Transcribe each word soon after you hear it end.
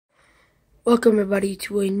Welcome everybody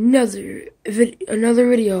to another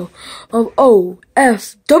video of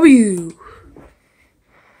OFW.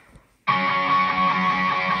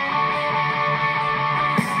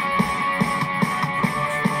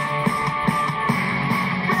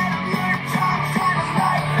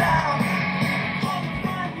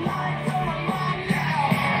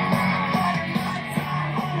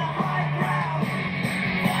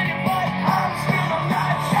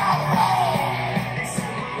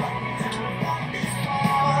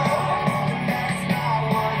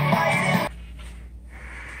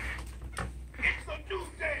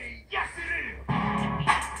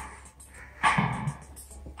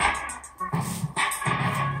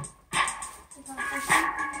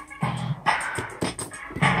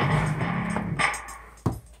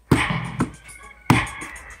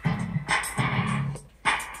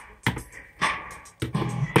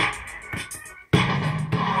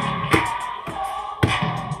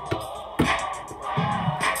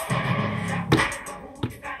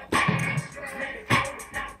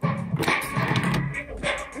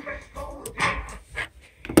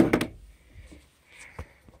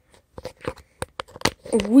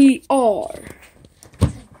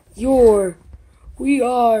 We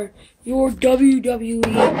are your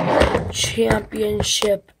WWE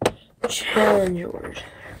Championship challengers,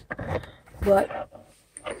 but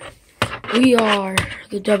we are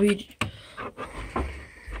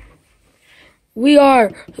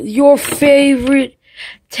your favorite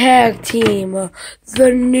tag team,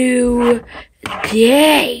 the New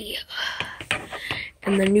Day.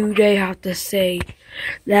 And the New Day have to say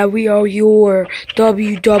that we are your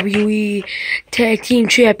WWE Tag Team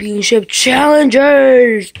Championship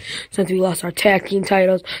challengers. Since we lost our tag team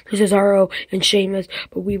titles to Cesaro and Sheamus,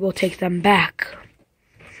 but we will take them back.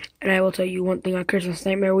 And I will tell you one thing on Christmas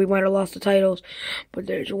Nightmare, we might have lost the titles, but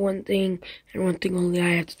there's one thing, and one thing only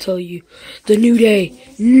I have to tell you. The New Day,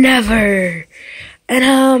 never. And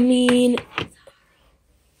I mean,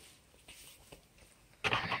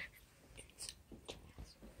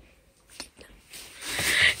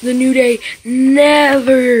 the New Day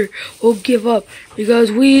never will give up,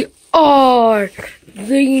 because we are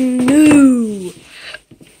the New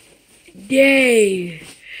Day.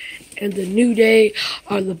 And the New Day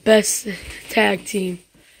are the best tag team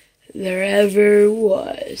there ever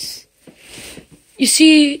was. You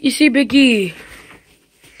see, Big E,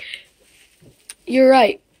 you're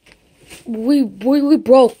right. We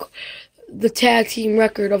broke the tag team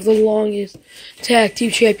record of the longest tag team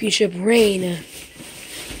championship reign.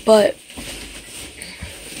 But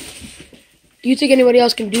do you think anybody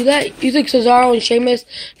else can do that? You think Cesaro and Sheamus,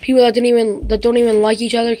 people that don't even like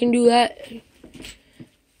each other, can do that?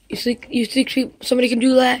 You think somebody can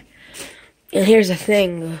do that? And here's the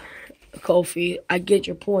thing, Kofi, I get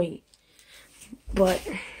your point, but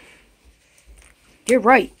you're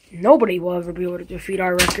right. Nobody will ever be able to defeat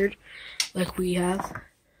our record like we have,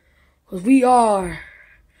 because we are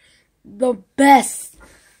the best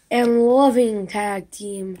and loving tag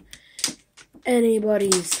team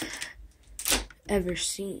anybody's ever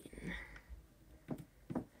seen.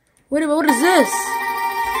 Wait a minute, what is this?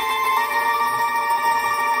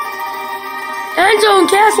 Enzo and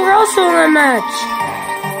Cass were also in that match.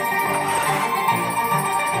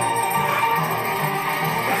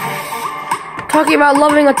 Talking about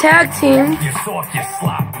loving a tag team.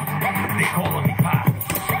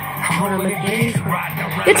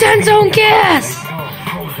 It's Enzo and Cass.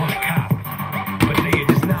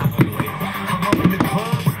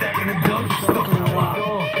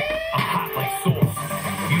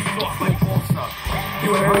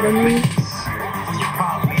 You heard of me?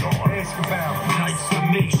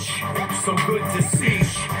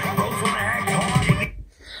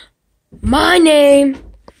 My name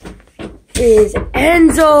is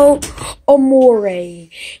Enzo Amore,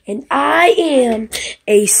 and I am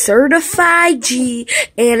a certified G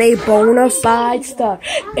and a bona fide star,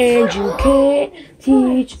 and you can't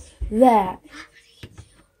teach that.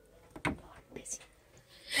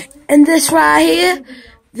 And this right here,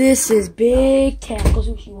 this is Big Tackles,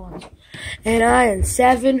 who she wants. And I am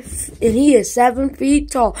he is 7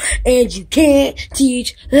 feet tall, and you can't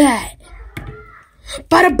teach that.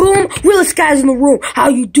 Bada boom, realest guys in the room, how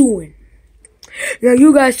you doing? Now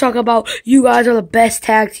you guys talk about you guys are the best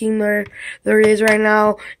tag team there is right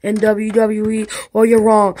now in WWE. Well, you're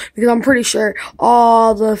wrong, because I'm pretty sure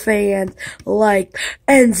all the fans like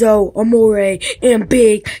Enzo Amore and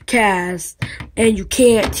Big Cass, and you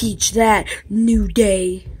can't teach that, New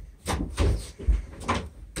Day.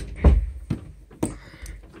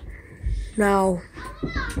 Now,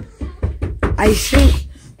 I think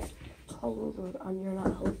you're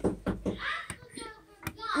not hoping.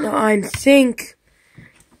 Now, I think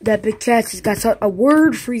that Big Cats has got a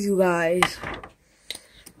word for you guys.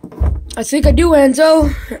 I think I do,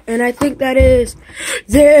 Enzo. And I think that is,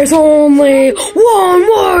 there's only one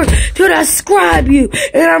word to describe you.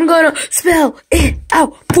 And I'm gonna spell it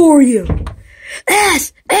out for you. S-A-W-T.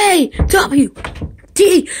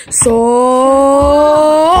 Soft.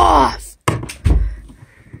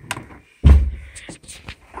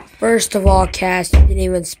 First of all, Cass, you didn't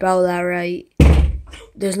even spell that right.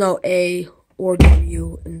 There's no A or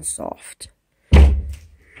W in soft. And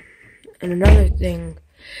another thing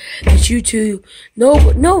is you two,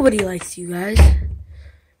 nobody likes you guys.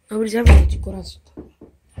 Nobody's ever liked you. Go down.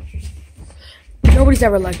 Nobody's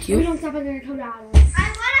ever liked you. And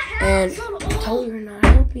tell her you're not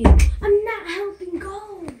helping. I'm not helping.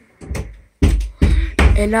 Go.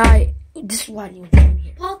 And this is why you want to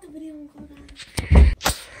me. Pause the video and go down.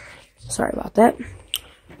 Sorry about that.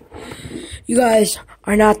 You guys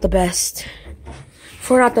are not the best. If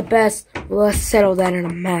we're not the best, let's settle that in a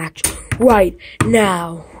match right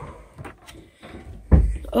now.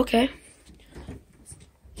 Okay.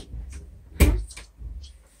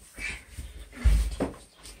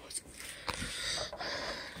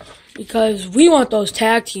 Because we want those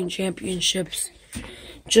tag team championships.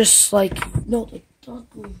 Just like, no,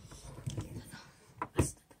 don't move.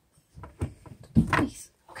 Please.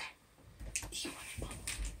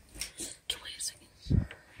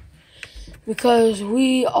 Because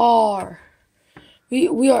we are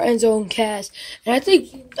Enzo and Cass, and I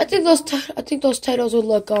think those titles would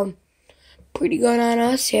look pretty good on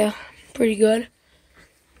us. Yeah, pretty good.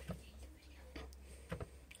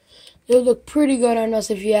 They would look pretty good on us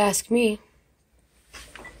if you ask me.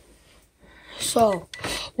 So,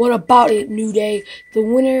 what about it, New Day? The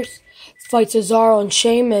winners fight Cesaro and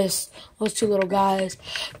Sheamus, those two little guys,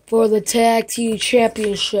 for the tag team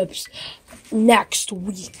championships next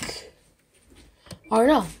week. Or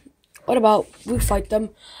no, what about we fight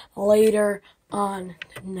them later on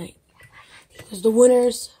tonight? Because the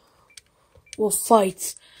winners will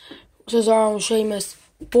fight Cesaro and Sheamus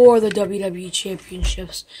for the WWE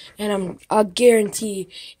Championships. And I guarantee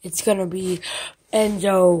it's going to be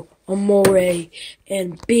Enzo, Amore,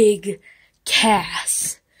 and Big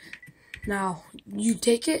Cass. Now, you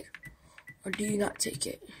take it or do you not take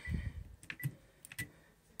it?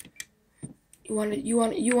 You want to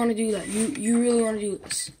do that. You really want to do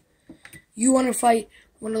this. You want to fight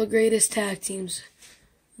one of the greatest tag teams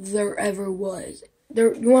there ever was.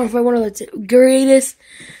 You want to fight one of the greatest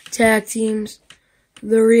tag teams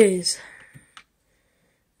there is.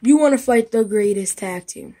 You want to fight the greatest tag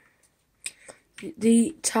team.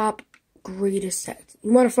 The top greatest tag team.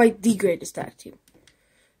 You want to fight the greatest tag team.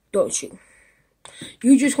 Don't you?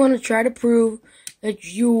 You just want to try to prove that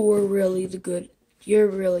you're really the good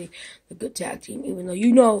tag team, even though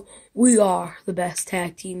you know we are the best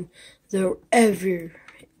tag team there ever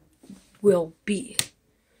will be.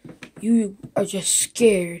 You are just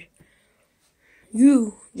scared.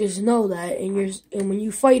 You just know that, and when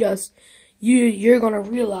you fight us, you're gonna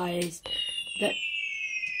realize that.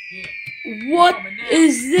 What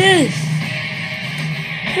is this?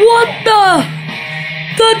 What the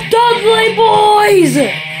Dudley Boys?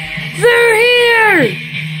 They're here!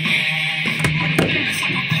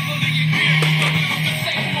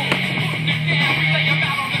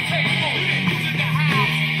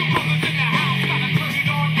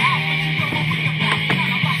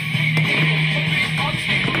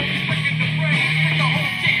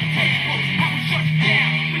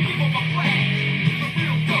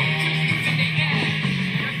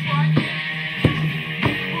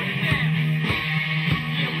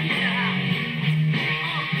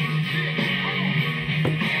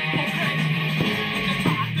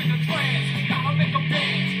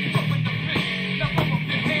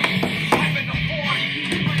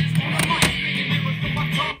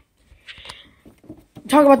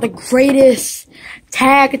 Talk about the greatest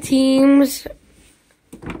tag teams.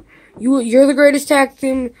 You're the greatest tag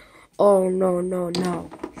team. Oh, no.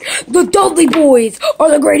 The Dudley Boys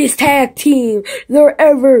are the greatest tag team there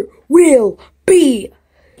ever will be.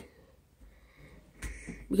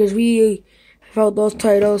 Because we held those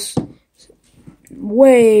titles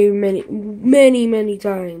many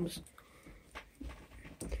times.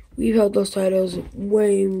 We've held those titles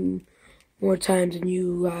way more times than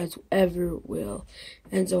you guys ever will.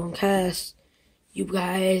 Enzo and Cass, you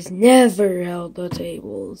guys never held the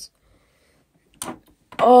tables.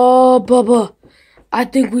 Oh, Bubba, I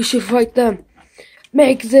think we should fight them.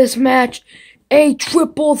 Make this match a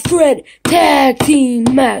triple threat tag team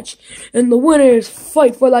match. And the winners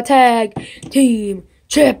fight for the tag team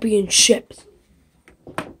championships.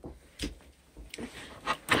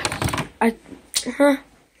 Enzo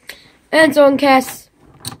and Cass.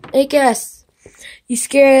 Hey, Cass. You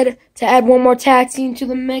scared to add one more tag team to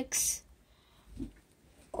the mix?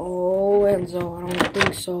 Oh, Enzo, I don't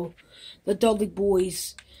think so. The Dudley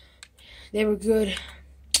Boys, they were good.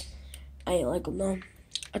 I ain't like them, though.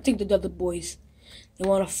 I think the Dudley Boys, they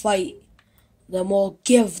want to fight. Them all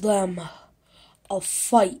give them a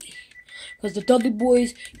fight. Because the Dudley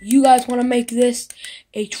Boys, you guys want to make this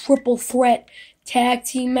a triple threat tag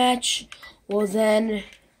team match? Well, then,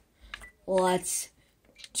 let's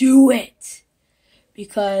do it.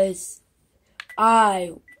 Because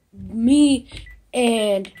me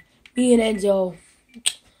and Enzo,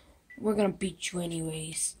 we're going to beat you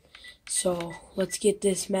anyways. So, let's get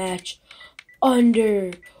this match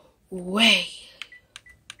underway.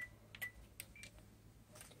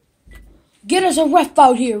 Get us a ref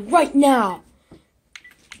out here right now.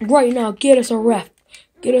 Right now, get us a ref.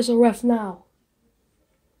 Get us a ref now.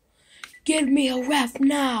 Give me a ref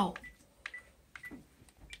now.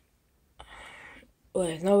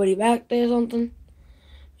 Wait, is nobody back there or something?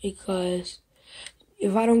 Because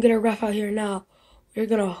if I don't get a ref out here now,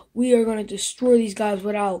 we are gonna destroy these guys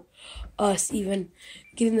without us even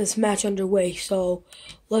getting this match underway. So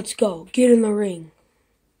let's go. Get in the ring.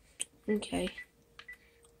 Okay.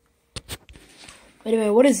 Wait a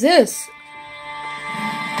minute, what is this?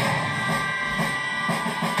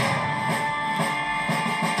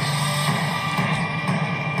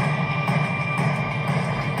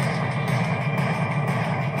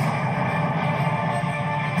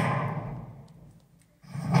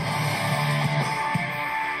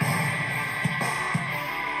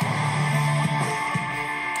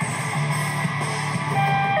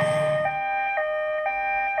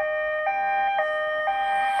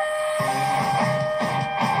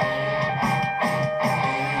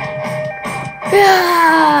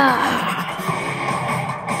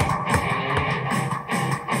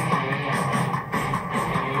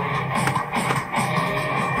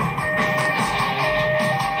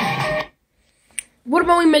 What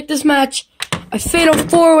about we make this match a fatal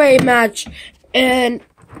four-way match, and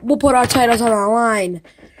we'll put our titles on the line?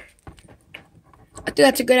 I think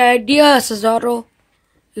that's a good idea, Cesaro,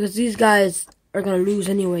 because these guys are gonna lose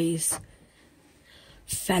anyways,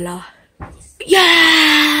 fella.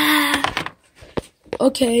 Yeah!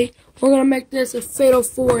 Okay, we're gonna make this a fatal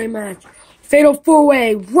four-way match. Fatal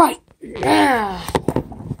four-way right now.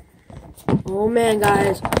 Oh man,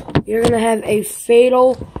 guys, you're gonna have a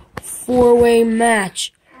fatal four-way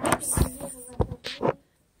match.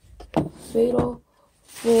 Fatal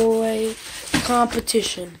four-way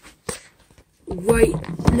competition right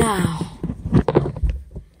now.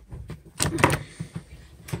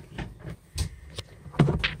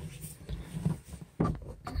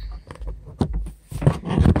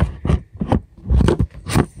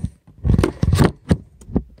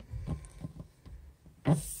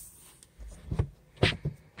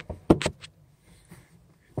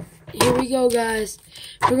 Here we go, guys.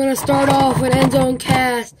 We're gonna start off with Enzo and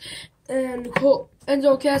Cass, and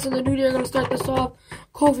Enzo, Cass, and the New Day are gonna start this off.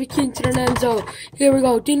 Kofi Kingston and Enzo. Here we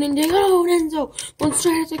go. Ding ding ding. Oh, Enzo. One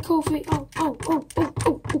straight at the Kofi. Oh, oh, oh, oh,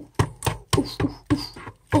 oh, oh. Oof, oof, oof,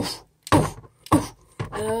 oof, oof, oof.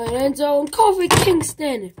 And Enzo and Kofi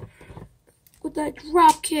Kingston with that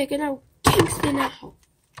drop kick, and now Kingston out.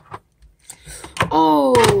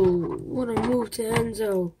 Oh, what a move to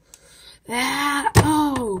Enzo. Oh,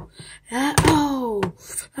 oh, oh,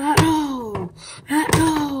 oh,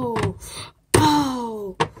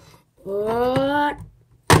 oh, what?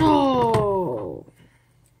 Oh,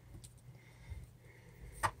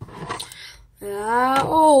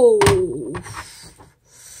 oh,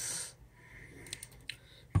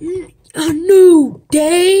 a new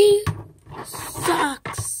day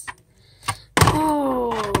sucks.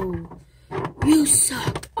 Oh, you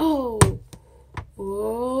suck. Oh.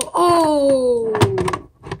 Oh, oh!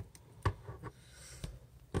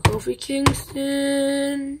 Kofi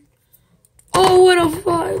Kingston. Oh, what a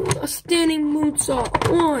fight! A standing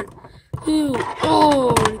moonsault. 1, 2.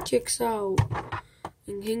 Oh, and he kicks out.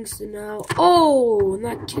 And Kingston out. Oh, and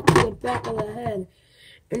that kick to the back of the head.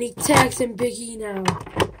 And he tags in Big E now.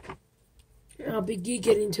 Now Big E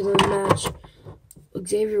getting to the match.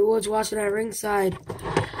 Xavier Woods watching at ringside.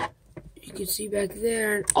 You can see back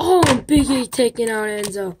there. And oh, and Big E taking out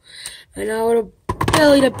Enzo. And now with a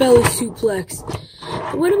belly-to-belly suplex.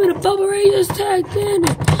 And wait a minute, Bubba Ray just tagged in.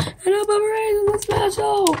 And now Bubba Ray's in this match.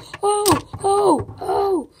 Oh, oh, oh,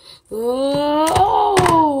 oh,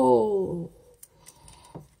 oh.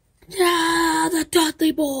 Yeah, the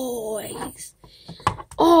Dudley Boys.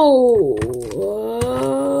 Oh,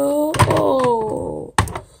 oh, oh,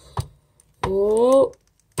 oh,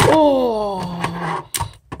 Oh.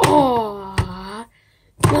 Oh.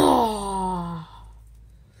 Oh.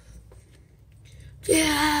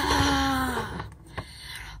 Yeah.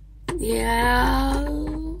 Yeah.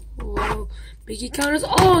 Whoa. Biggie counters.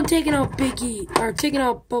 Oh, I'm taking out Biggie. Or taking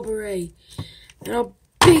out Bubba Ray. And a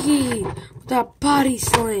Biggie with that body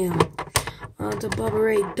slam onto Bubba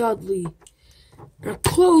Ray Dudley. And a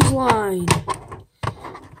clothesline.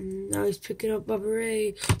 And now he's picking up Bubba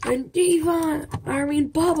Ray. And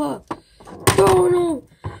Bubba. Throwing him.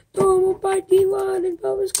 Throw him by Devon in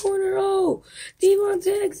Bubba's corner. Oh, Devon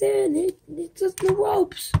tags in. It's just the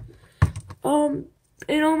ropes. And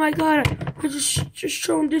oh my god, I just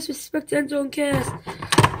showing disrespect to Enzo and Cass.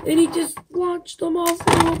 And he just launched them off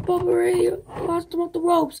Bubba Ray. Launched them off the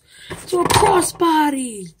ropes to a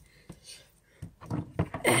crossbody.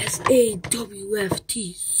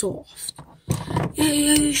 SAWFT soft.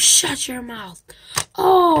 Yeah, shut your mouth.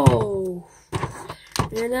 Oh.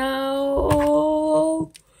 And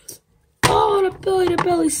now, and a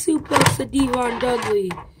belly-to-belly suplex to Devon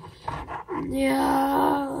Dudley.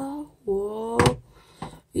 Yeah. Whoa.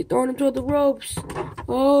 He throwing him toward the ropes.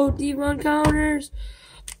 Oh, Devon counters.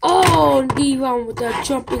 Oh, and Devon with that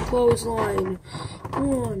jumping clothesline.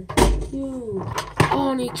 1, 2.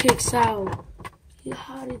 Oh, and he kicks out.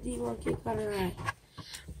 How did Devon kick out of that?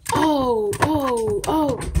 Oh, oh,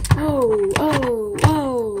 oh, oh, oh,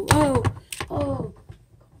 oh, oh, oh.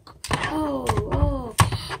 Oh, oh,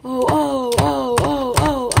 oh, oh, oh,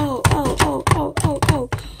 oh, oh, oh, oh, oh, oh,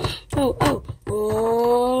 oh, oh,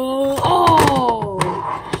 oh, oh,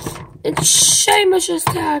 and Sheamus just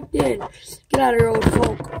tagged in. Get out of here, old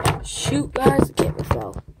folk. Shoot, guys, the camera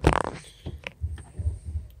fell.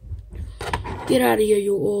 Get out of here,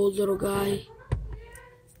 you old little guy.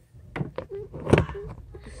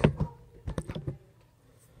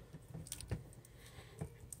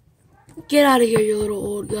 Get out of here, you little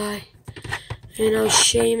old guy. And now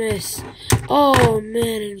Sheamus. Oh,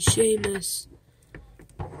 man, and Sheamus.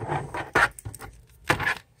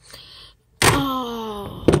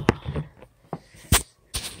 Oh.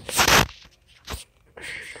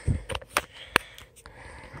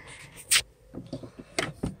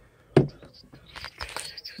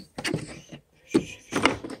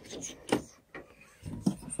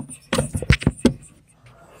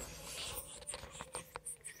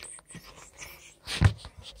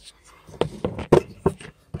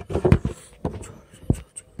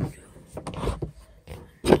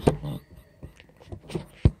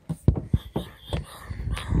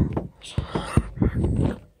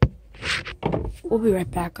 We'll be right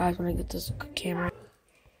back, guys, when I get this camera.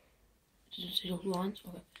 Hold on.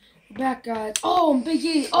 Okay. We're back, guys. Oh, and Big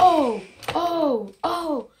E. Oh, oh,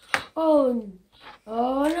 oh, oh.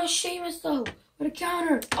 Oh, no Sheamus, though. With a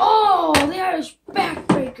counter. Oh, the Irish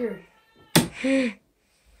backbreaker. Here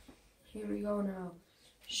we go now.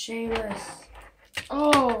 Sheamus.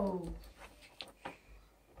 Oh.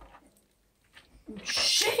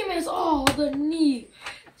 Sheamus. Oh, the knee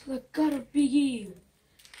to the gut of Big E.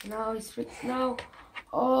 Now he's now.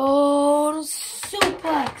 Oh, the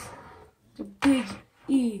suplex to Big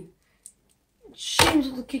E. Sheamus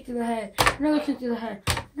with a kick to the head. Another kick to the head.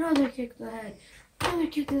 Another kick to the head. Another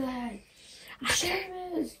kick to the head.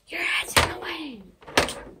 Sheamus, your head's in the way.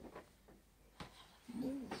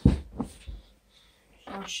 Move.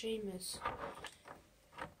 Now Sheamus.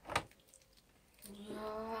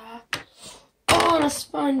 Oh, and a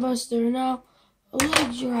spine buster. Now a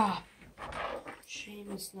leg drop.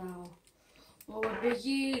 Sheamus now. Oh, a Big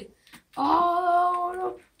E.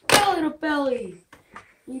 Oh, belly to belly.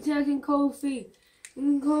 He's attacking Kofi.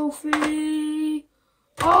 And Kofi.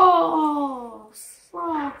 Oh,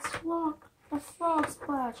 a frog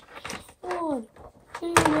splash. 1,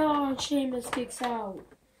 2, now Sheamus kicks out.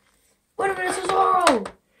 Wait a minute, Cesaro.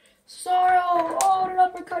 Oh, an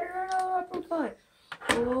uppercut, another uppercut.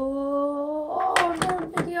 Oh, another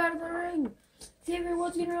Big E out of the ring. Xavier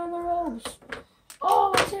was getting on the ropes.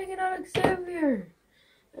 Oh, taking out Xavier.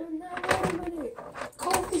 And now, wait a minute.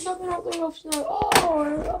 Kofi jumping out the ropes now. Oh,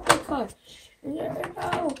 an uppercut. And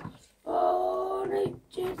now, oh,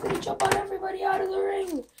 he's going to jump on everybody out of the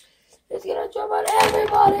ring. He's going to jump on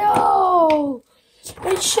everybody. Oh,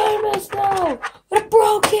 and Sheamus now. With a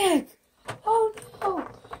bro kick. Oh, no.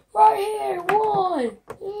 Right here. 1,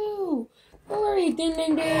 2, 3. Ding,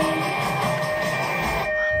 ding, ding.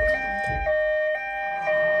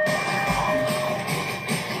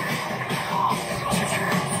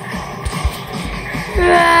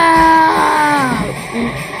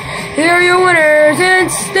 Here are your winners, and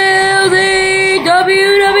still the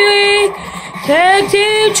WWE Tag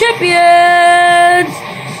Team Champions,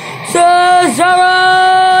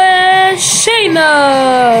 Cesaro and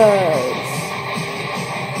Sheamus.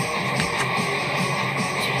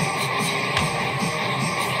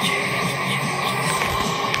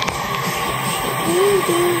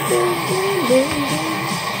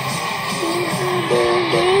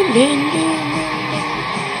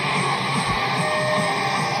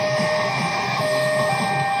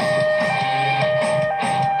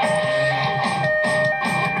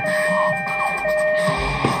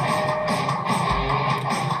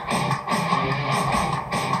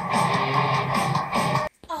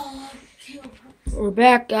 We're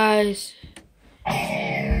back, guys.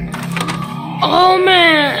 Oh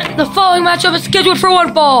man, the following matchup is scheduled for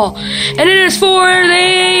one fall, and it is for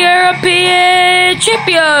the European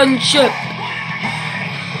Championship.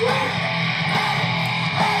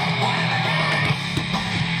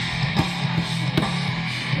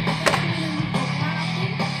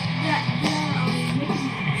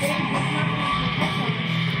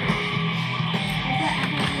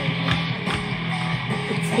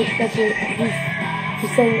 That's it.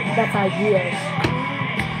 He's saying that's ideas.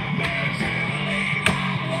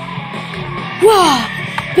 Wow!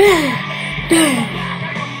 Bam! Bam!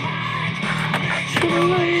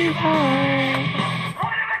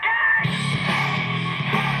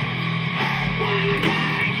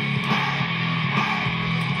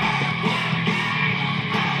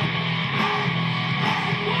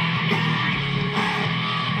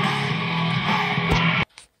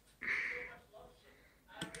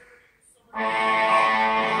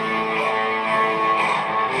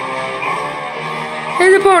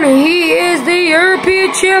 His opponent, he is the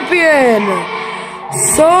European Champion,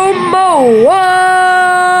 Samoa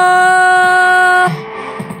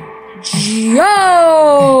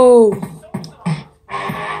Joe.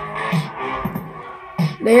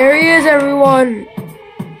 There he is, everyone.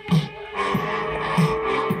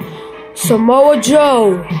 Samoa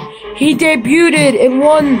Joe. He debuted and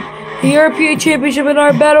won the European Championship in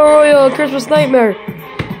our Battle Royal Christmas Nightmare.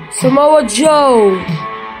 Samoa Joe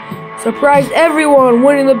surprised everyone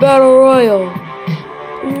winning the Battle Royal.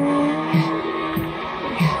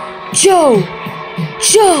 Joe!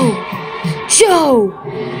 Joe! Joe!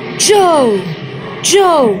 Joe!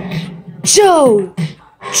 Joe! Joe!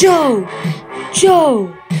 Joe! Joe!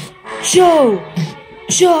 Joe!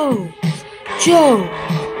 Joe! Joe!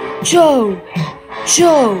 Joe!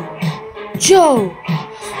 Joe! Joe!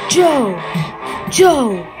 Joe!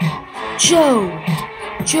 Joe! Joe!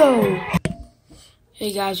 Joe!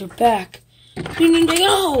 Hey guys, we're back. Ding ding ding!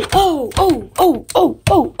 Oh! Oh! Oh! Oh! Oh!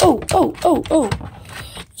 Oh! Oh! Oh! Oh! Oh!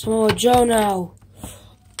 Samoa Joe now.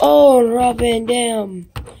 Oh, and Rob Van Dam.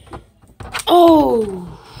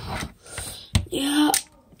 Oh! Yeah.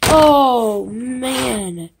 Oh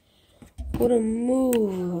man! What a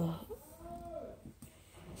move!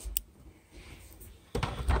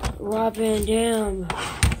 Rob Van Dam.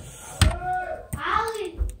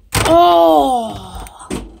 Oh!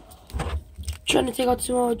 Trying to take out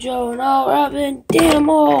Samoa Joe. No, Rob Van Dam.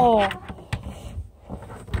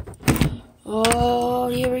 Oh,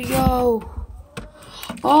 here we go.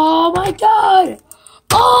 Oh my God!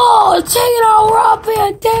 Oh, taking out Rob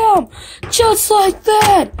Van Dam, just like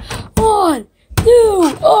that. 1, 2.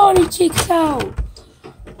 Oh, and he cheeks out.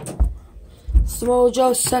 Samoa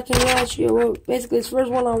Joe's second match here. Well, basically his first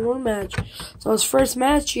one-on-one match. So his first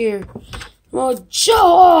match here. Samoa Joe.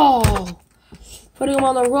 Oh, putting him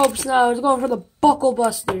on the ropes now. He's going for the buckle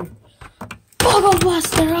buster. Buckle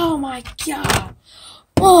buster. Oh my God.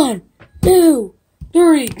 1, 2,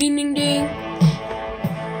 3. Ding ding ding.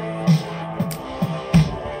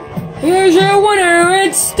 Here's your winner,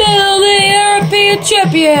 and still the European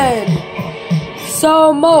Champion,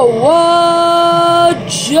 Samoa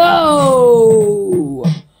Joe.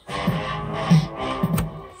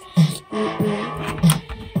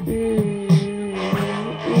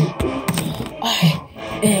 I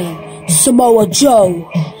am Samoa Joe,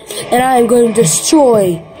 and I am going to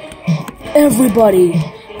destroy everybody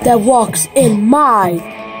that walks in my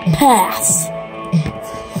path.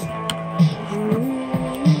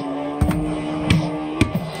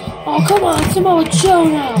 Oh, come on, Samoa Joe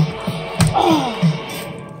now. Oh.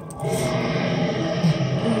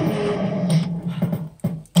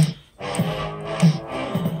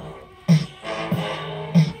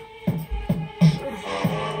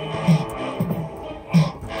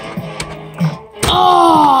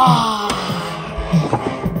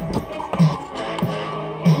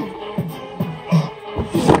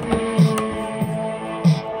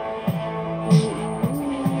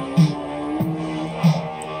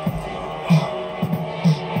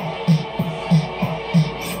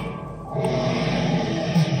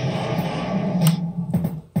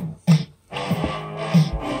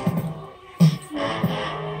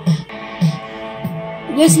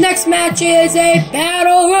 This next match is a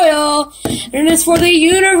battle royal, and it's for the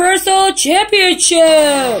Universal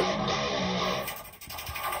Championship.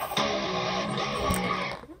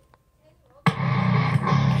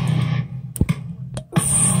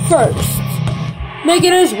 First,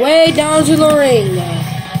 making his way down to the ring,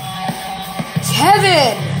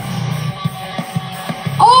 Kevin.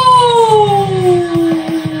 Oh!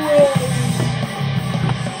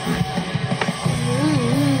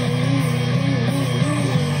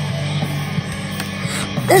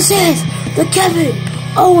 This is the Kevin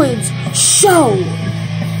Owens Show.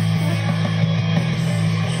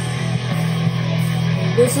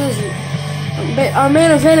 This is our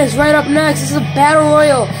main event is right up next. This is a battle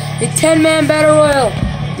royal, a 10-man battle royal.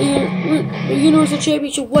 The Universal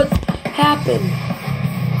Championship. What happened?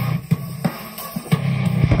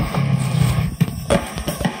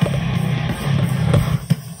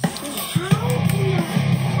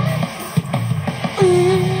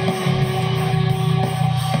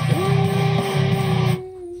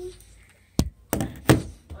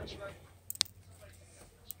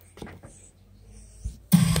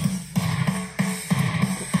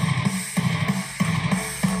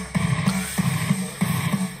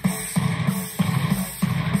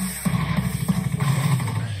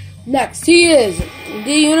 Next, he is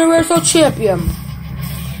the Universal Champion,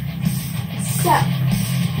 Seth.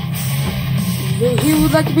 He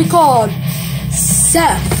would like to be called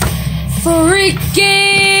Seth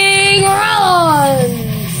freaking Rollins.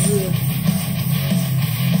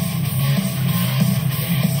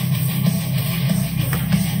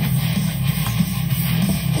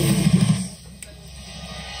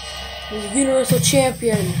 He's the Universal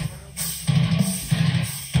Champion.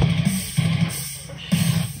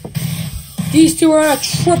 These two are in a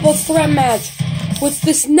triple threat match with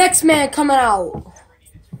this next man coming out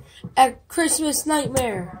at Christmas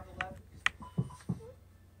Nightmare.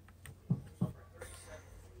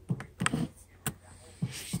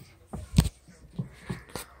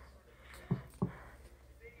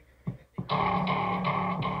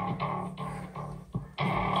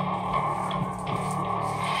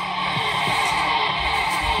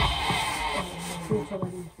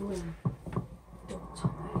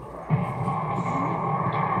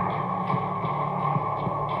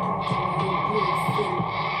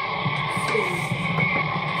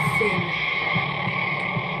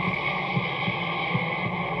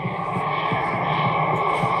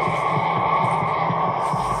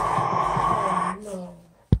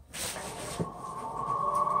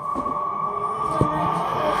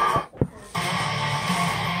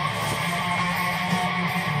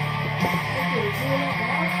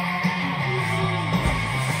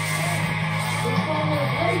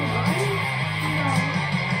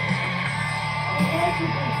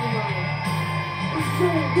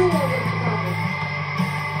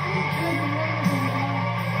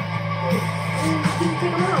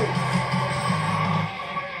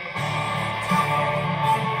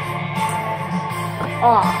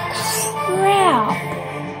 Oh, crap.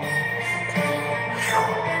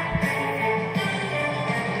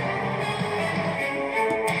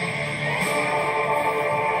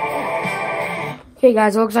 Okay,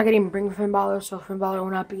 guys, it looks like I didn't bring Finn Balor, so Finn Balor will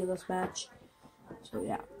not be in this match. So,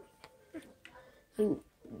 yeah. And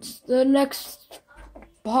the next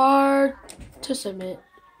participant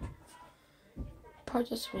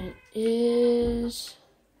is...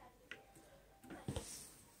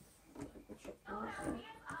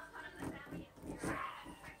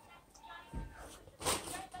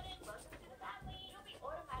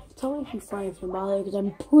 Tell me if you find Finn Balor, because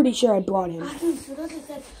I'm pretty sure I brought him.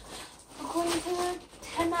 According to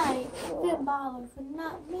tonight, Finn Balor could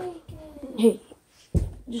not make it. Hey,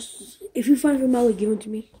 just if you find Finn Balor, give him to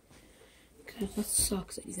me. Because that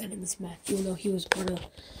sucks that he's not in this match, even though he was the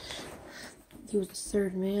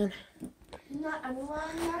third man. Not anyone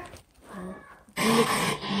there? You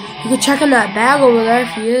can check on that bag over there if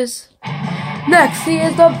he is. Next, he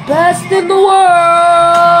is the best in the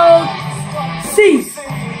world!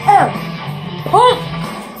 CM Punk!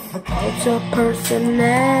 It's a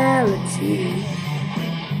personality.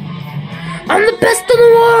 I'm the best in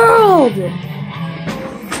the world!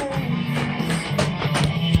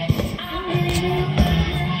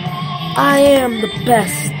 I am the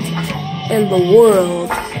best in the world.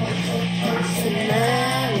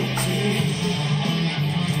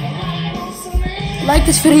 Like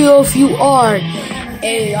this video if you are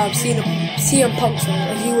a CM Punk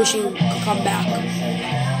fan, if you wish he could come back.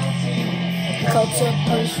 Cult of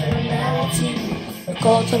personality.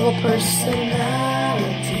 Cult of a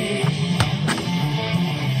personality.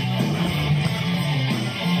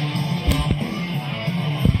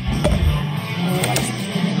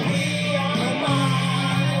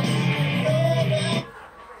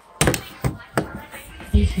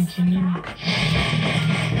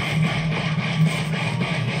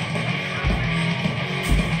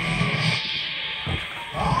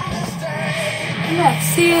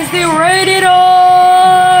 Next is the Rated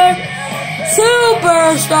R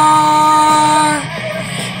Superstar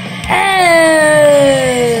Edge.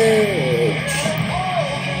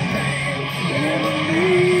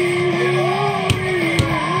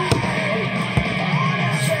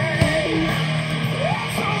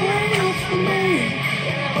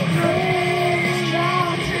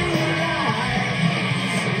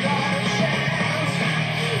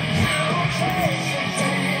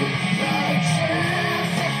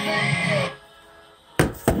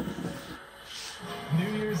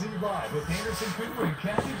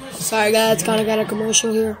 Sorry guys, kind of got a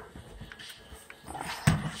commercial here.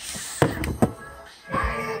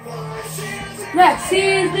 Next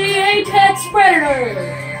is the Apex Predator,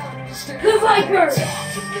 the Viper,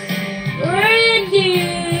 Randy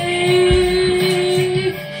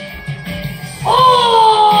Orton.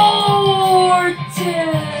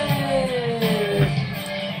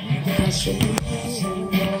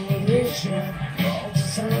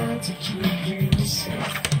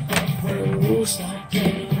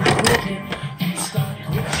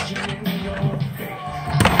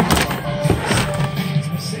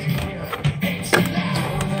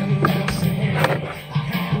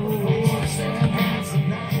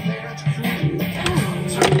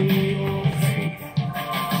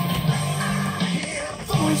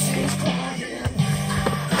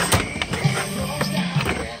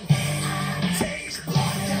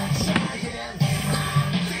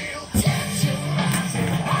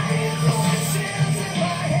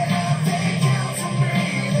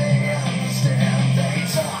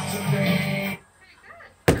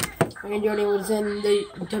 Randy Orton was in the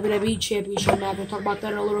WWE Championship match. We'll talk about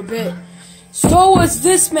that in a little bit. So was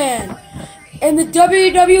this man in the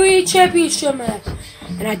WWE Championship match.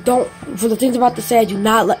 And I don't, for the things I'm about to say, I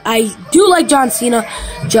do like John Cena.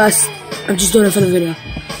 I'm just doing it for the video.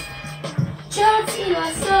 John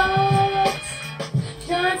Cena sucks.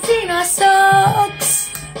 John Cena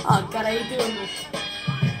sucks. Oh God, how you doing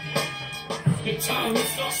this? John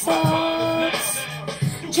Cena sucks.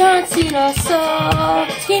 John Cena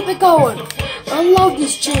sucks. Keep it going. I love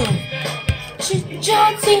this chant.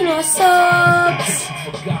 John Cena sucks.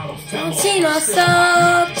 John Cena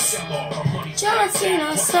sucks. John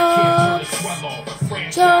Cena sucks.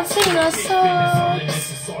 John Cena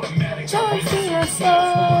sucks. John Cena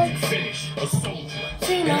sucks.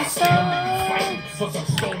 Cena sucks.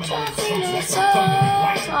 John Cena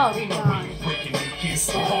sucks. Oh God.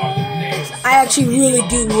 I actually really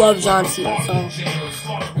do love John Cena, so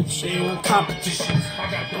competition.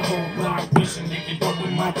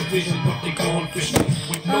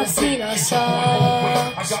 John Cena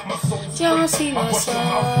sucks. John Cena sucks.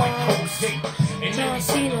 John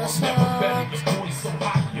Cena sucks.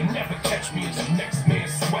 You never catch me as the next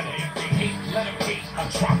man's sweater. If they hate, let them hate. I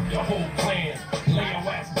drop your whole plan. Lay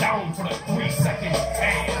your ass down for the 3 seconds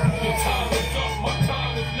tan. Your time is up, my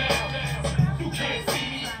time is now. You can't see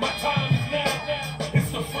me, my time is now. It's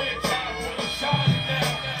the franchise where I'm shining now.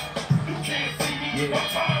 You can't see me, my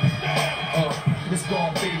time is now. It's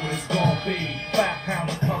gonna be what it's gonna be. 5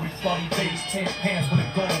 pounds of curry, funny face, 10 pants with a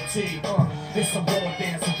gold tee. It's a war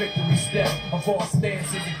dance, a victory step. A raw stance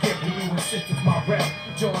is a gift when you insist it's my rep.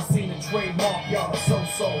 John Cena trademark, y'all are so.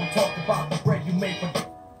 Talk about the bread you make.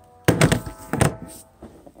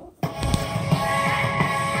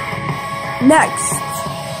 Next,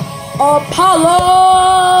 Apollo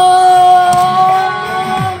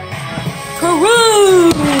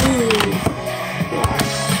Crews.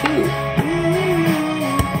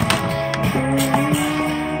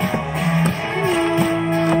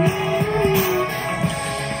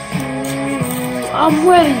 I'm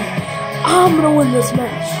ready. I'm gonna win this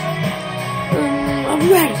match. I'm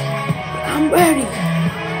ready. I'm ready.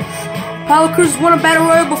 Apollo Crews won a battle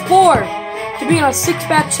royal before to be on a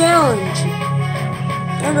 6-pack challenge.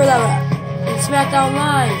 Remember that in SmackDown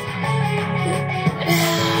Live.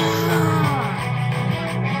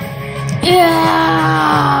 Yeah.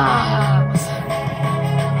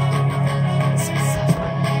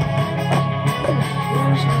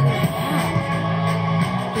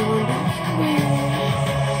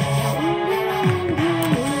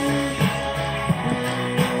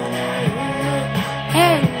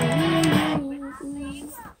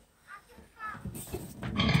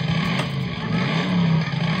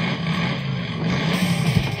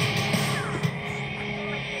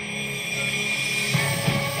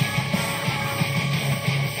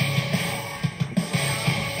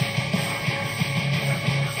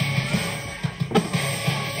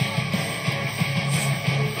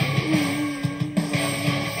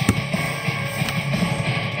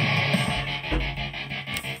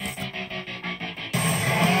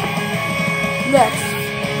 Next,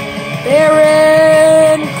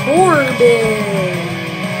 Baron Corbin.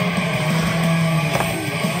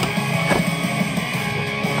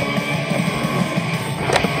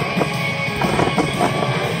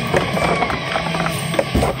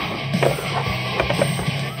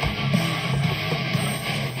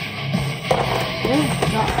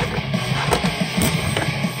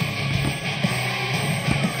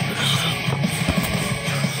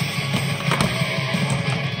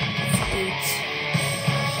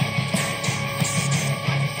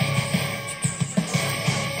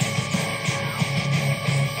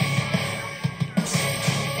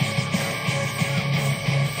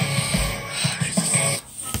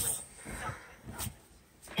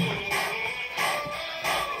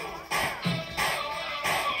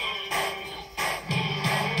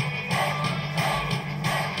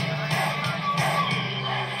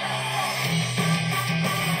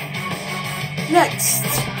 Next,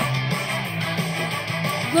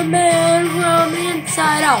 the man from the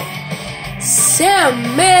inside out,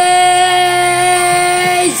 Sami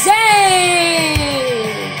Zayn.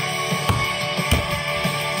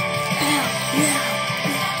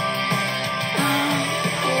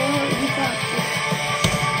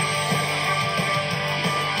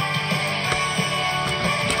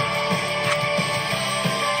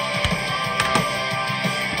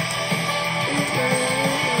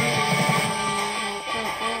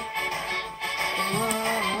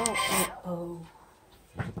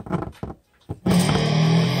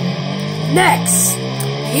 Next,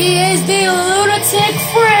 he is the lunatic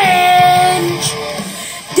fringe,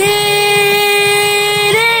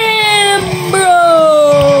 Dean Ambrose.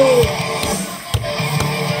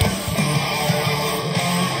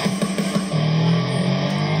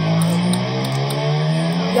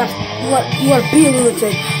 You want to be a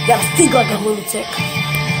lunatic, you gotta think like a lunatic.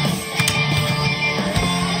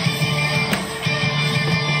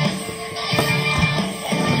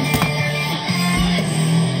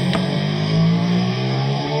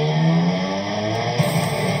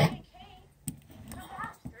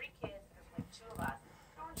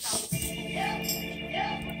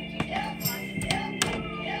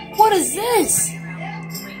 What is this?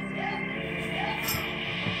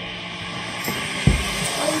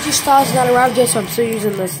 AJ Styles not around yet, so I'm still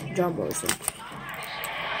using this drum motion.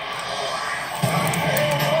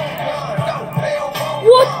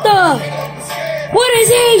 What the? What is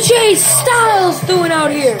AJ Styles doing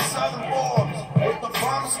out here?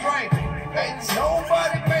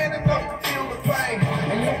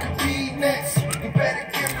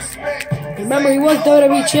 Remember, he was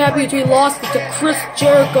WWE champion until he lost it to Chris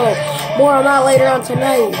Jericho. More on that later on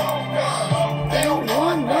tonight.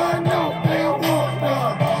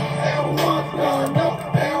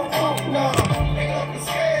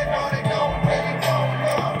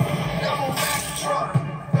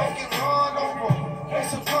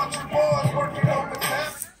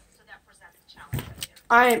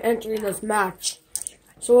 I am entering this match.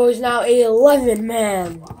 So it is now a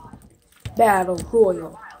 11-man battle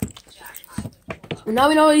royal. And now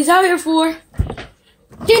we know what he's out here for.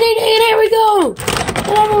 There we go!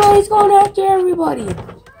 And everybody's going after everybody.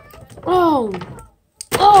 Oh.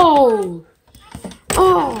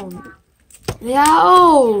 Yeah,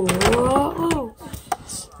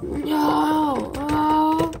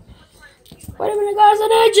 Wait a minute, guys,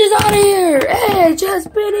 and Edge is out of here! Edge has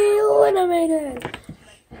been eliminated!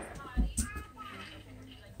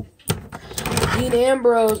 Dean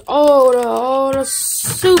Ambrose, the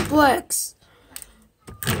suplex!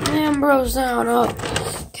 Ambrose down, up.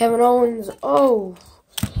 Kevin Owens,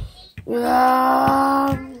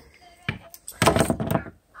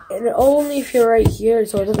 and only if you're right here,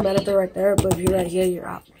 so it doesn't matter if they're right there, but if you're right here, you're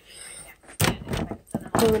out.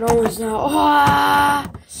 Kevin Owens now,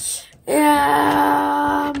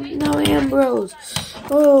 now Ambrose,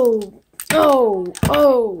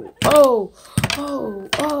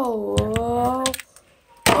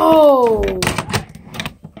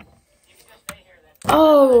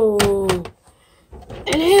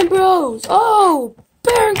 and Ambrose,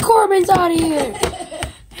 Baron Corbin's out of here.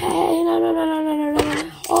 Hey, no.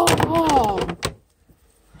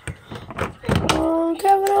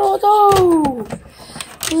 Kevin Owens,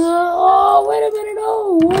 wait a minute,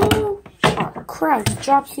 crap,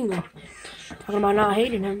 drop Cena. Talking about not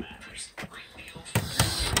hating him.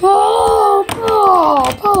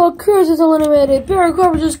 Apollo Crews is eliminated. Baron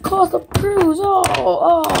Corbin just cost up Crews.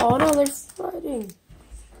 Now they're fighting.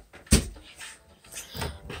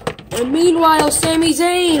 And meanwhile, Sami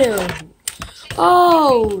Zayn.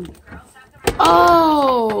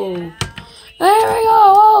 There we go.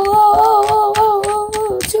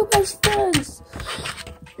 Two best friends.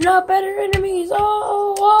 Not better enemies.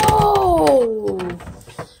 Oh.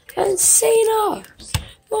 And Cena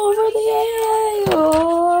over the air.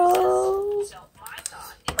 Oh.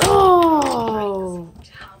 Oh.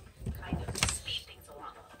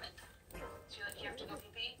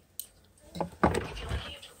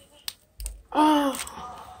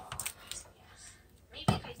 Maybe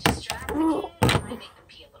if I distract them, I might make them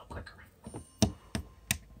pee a little quicker.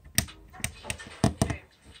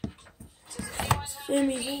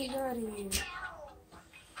 Jimmy's out of here.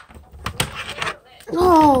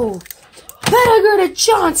 No. Better go to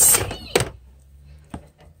Johnson.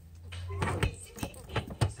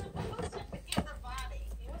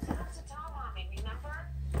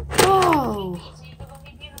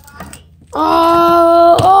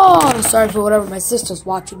 Oh, sorry for whatever my sister's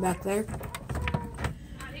watching back there.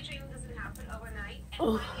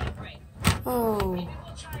 Oh,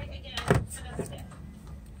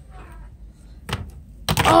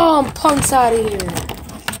 I'm punks out of here.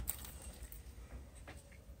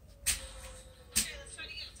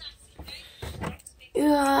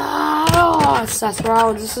 Oh, Seth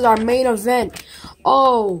Rollins, this is our main event.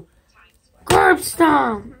 Oh, curb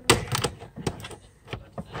stomp.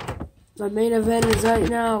 The main event is right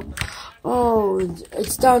now. Oh,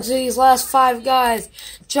 it's down to these last 5 guys.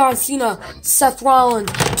 John Cena, Seth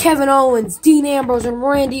Rollins, Kevin Owens, Dean Ambrose, and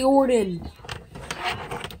Randy Orton.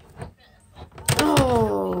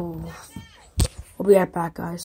 Oh. We'll be right back, guys.